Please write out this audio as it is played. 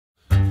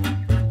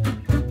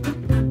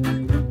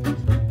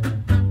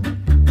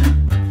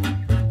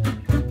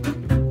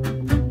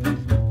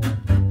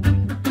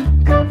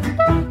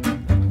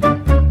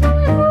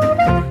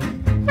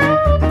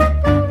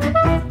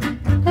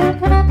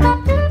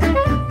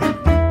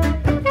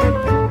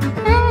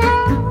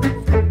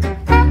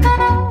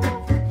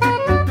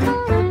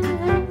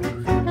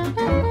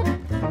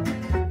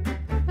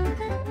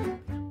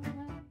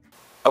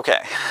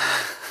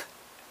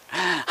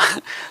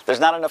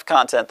not enough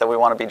content that we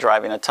want to be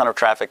driving a ton of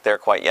traffic there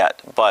quite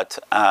yet. But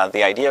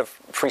the idea of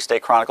Free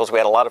State Chronicles, we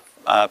had a lot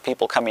of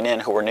people coming in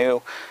who were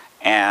new,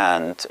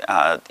 and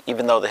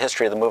even though the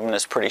history of the movement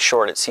is pretty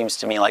short, it seems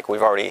to me like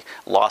we've already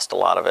lost a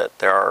lot of it.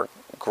 There are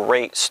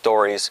great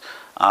stories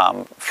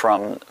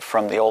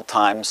from the old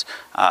times.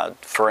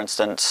 For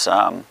instance,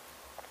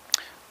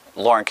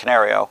 Lauren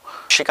Canario,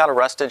 she got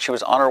arrested. She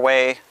was on her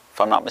way,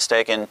 if I'm not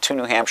mistaken, to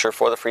New Hampshire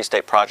for the Free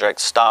State Project,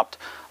 stopped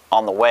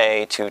on the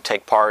way to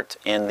take part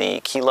in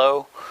the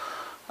Kelo.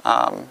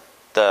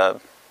 The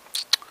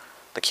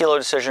Kelo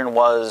decision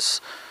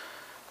was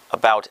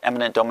about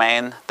eminent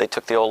domain. They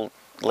took the old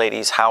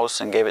lady's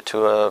house and gave it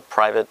to a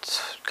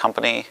private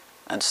company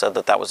and said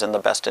that that was in the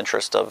best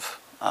interest of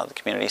the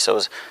community. So it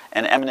was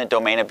an eminent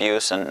domain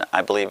abuse, and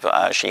I believe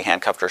she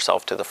handcuffed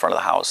herself to the front of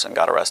the house and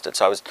got arrested.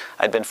 So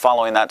I'd been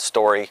following that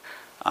story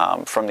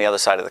from the other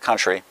side of the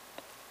country,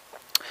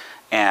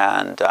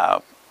 and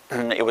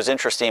it was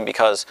interesting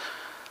because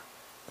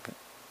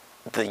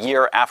the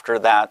year after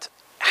that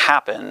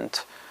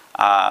happened,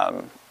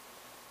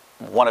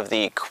 one of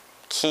the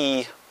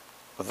key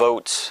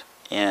votes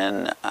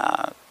in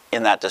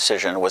that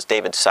decision was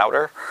David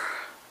Souter,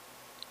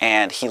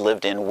 and he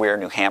lived in Weir,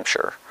 New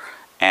Hampshire.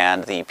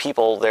 And the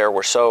people there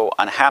were so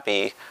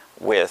unhappy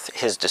with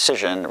his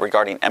decision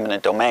regarding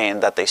eminent domain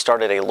that they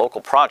started a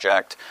local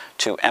project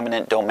to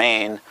eminent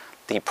domain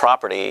the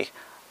property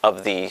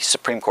of the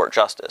Supreme Court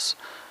Justice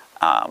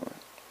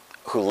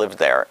who lived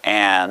there.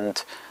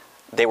 And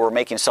they were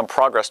making some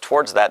progress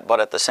towards that, but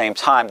at the same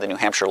time, the New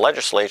Hampshire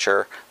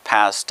legislature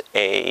passed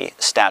a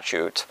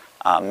statute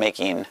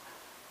making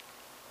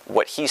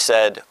what he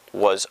said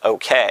was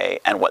okay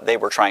and what they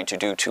were trying to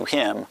do to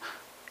him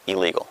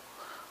illegal.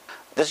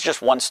 This is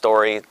just one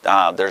story.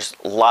 There's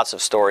lots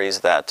of stories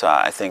that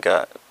I think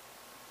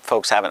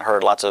folks haven't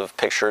heard, lots of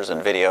pictures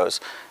and videos.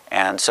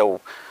 And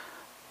so,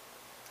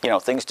 you know,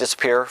 things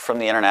disappear from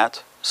the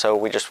internet. So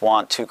we just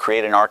want to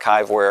create an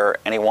archive where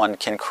anyone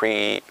can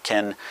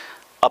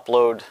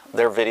upload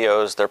their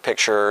videos, their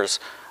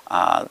pictures,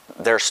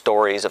 their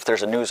stories. If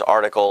there's a news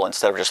article,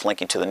 instead of just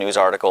linking to the news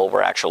article,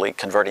 we're actually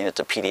converting it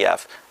to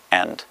PDF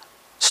and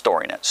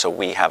storing it, so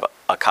we have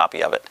a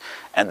copy of it.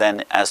 And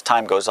then as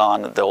time goes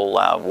on,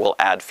 we'll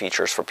add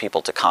features for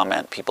people to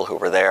comment, people who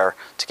were there,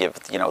 to give,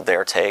 you know,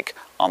 their take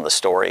on the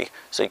story.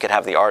 So you could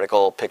have the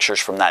article, pictures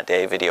from that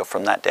day, video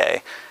from that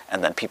day,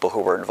 and then people who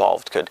were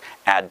involved could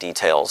add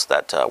details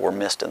that were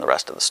missed in the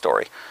rest of the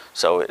story.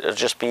 So it'll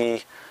just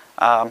be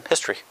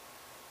history.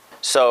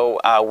 So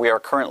we are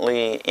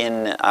currently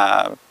in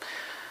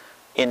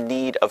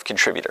need of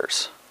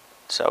contributors.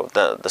 So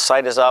the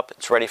site is up,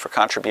 it's ready for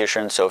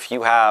contribution. So if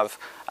you have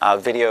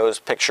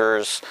videos,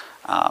 pictures,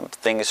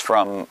 things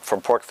from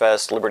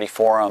PorcFest, Liberty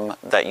Forum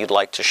that you'd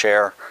like to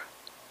share,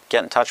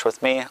 get in touch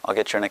with me. I'll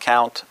get you an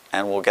account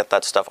and we'll get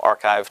that stuff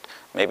archived.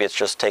 Maybe it's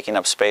just taking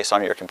up space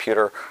on your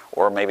computer,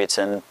 or maybe it's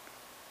in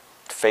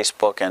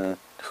Facebook, and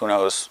who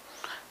knows,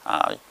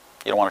 you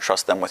don't want to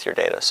trust them with your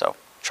data, so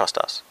trust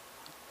us.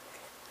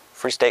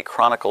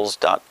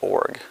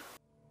 freestatechronicles.org